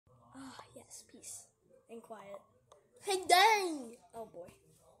Peace and quiet. Hey, dang! Oh boy.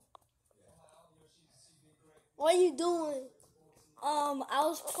 What are you doing? I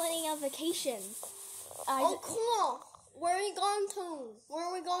was planning a vacation. Oh, come on. Where are you going to? Where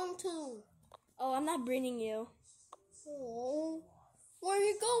are we going to? Oh, I'm not bringing you. Oh, where are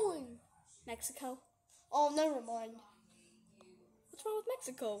you going? Mexico. Oh, never mind. What's wrong with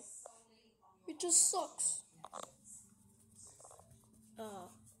Mexico? It just sucks.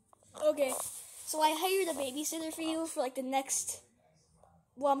 Okay. So I hired a babysitter for you for like the next...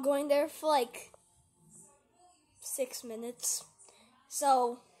 Well, I'm going there for like 6 minutes.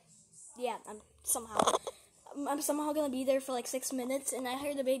 So, yeah, I'm somehow gonna be there for like 6 minutes, and I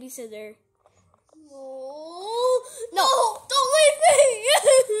hired a babysitter. No, don't leave me!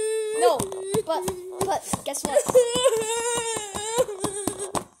 No, but guess what?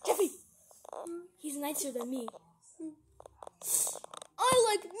 Jeffy, he's nicer than me. I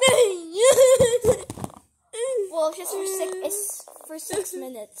like me! Well, it's just for 6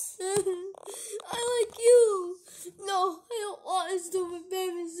 minutes. I like you. No, I don't want a stupid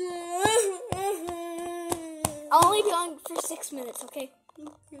babysitter. I'll only be on for 6 minutes, okay?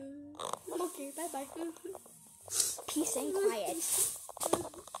 Okay, bye-bye. Peace and quiet.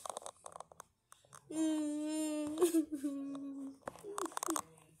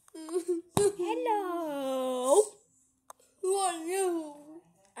 Hello. Who are you?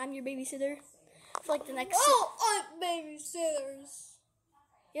 I'm your babysitter for like the next... I don't like babysitters.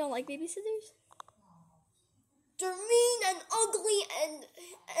 You don't like babysitters? They're mean and ugly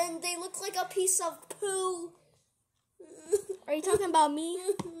and they look like a piece of poo. Are you talking about me?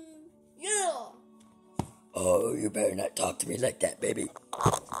 Yeah. Oh, you better not talk to me like that, baby.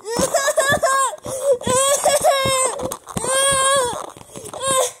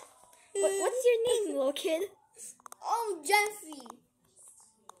 What's your name, little kid? Oh, Jeffy.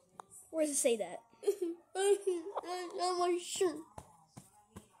 Where does it say that? On my shirt.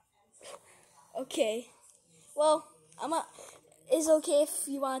 Okay. Well, is it okay if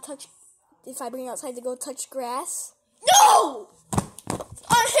you want to touch... If I bring you outside to go touch grass? No!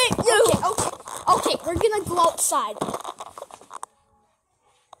 I hate you! Okay, we're gonna go outside.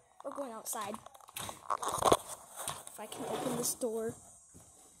 We're going outside. If I can open this door.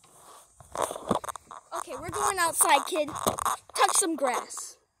 Okay, we're going outside, kid. Touch some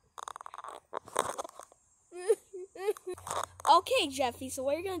grass. Okay, Jeffy, so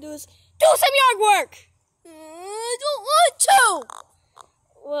what you're gonna do is do some yard work! I don't want to!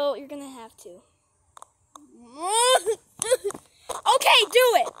 Well, you're gonna have to. Okay,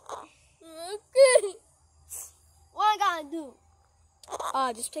 do it! Okay. What I gotta do?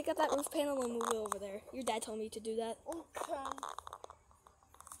 Just pick up that roof panel and move it over there. Your dad told me to do that. Okay.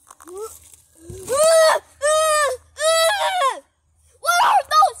 What are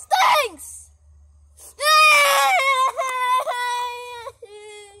those things?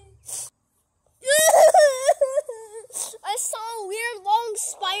 I saw a weird long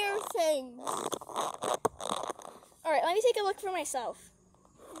spire thing. Alright, let me take a look for myself.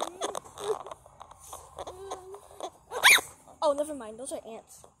 Oh, never mind. Those are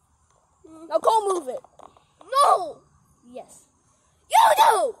ants. Now go move it. No! Yes. You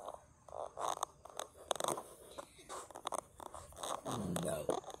do!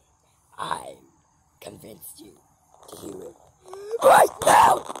 No. I convinced you to do it. Right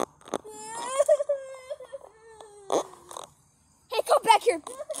now! Hey, come back here.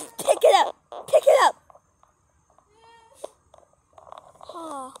 Pick it up. Pick it up.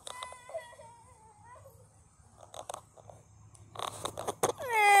 Oh.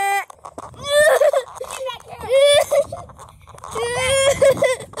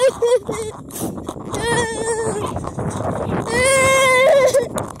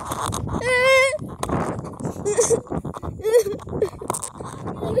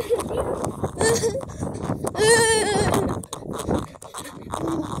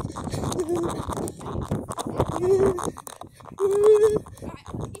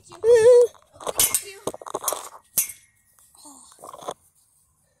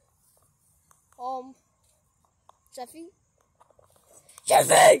 Jeffy?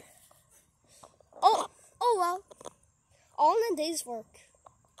 Jeffy! Oh well. All in a day's work.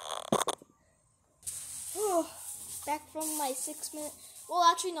 Back from my 6 minute... Well,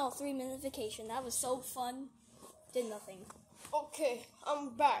 actually, no, 3 minute vacation. That was so fun. Did nothing. Okay,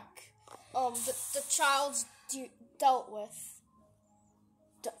 I'm back. The child's dealt with.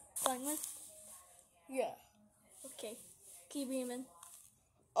 Done with? Yeah. Okay. Can you bring him in?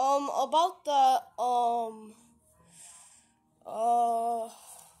 About the,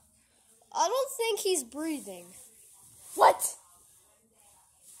 I don't think he's breathing. What?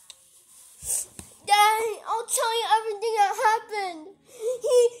 I'll tell you everything that happened.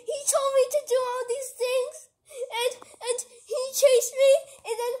 He told me to do all these things, and he chased me,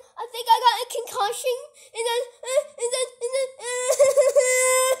 and then I think I got a concussion, and then.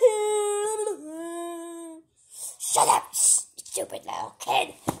 Shut up, stupid little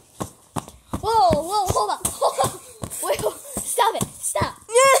kid. Whoa, hold on. Wait, stop it. Stop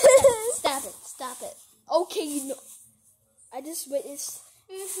it. Okay, I just witnessed.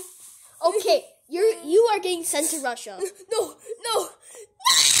 Okay, you are getting sent to Russia. No.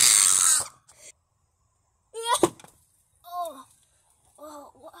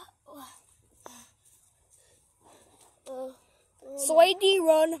 Soy di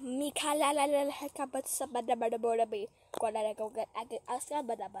ron mikalalalakabat sa badabadabodabi. Aska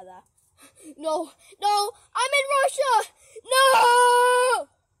badabada. No, I'm in Russia. No.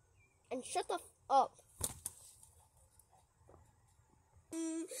 And shut the up.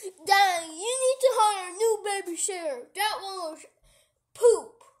 Dad, you need to hire a new babysitter. That one was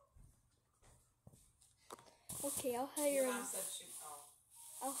poop. Okay, I'll hire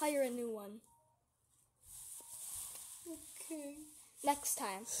a new one. Okay. Next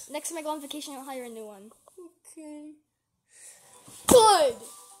time I go on vacation, I'll hire a new one. Okay. Good.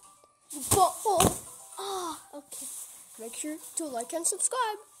 Okay. Make sure to like and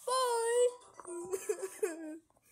subscribe. Bye.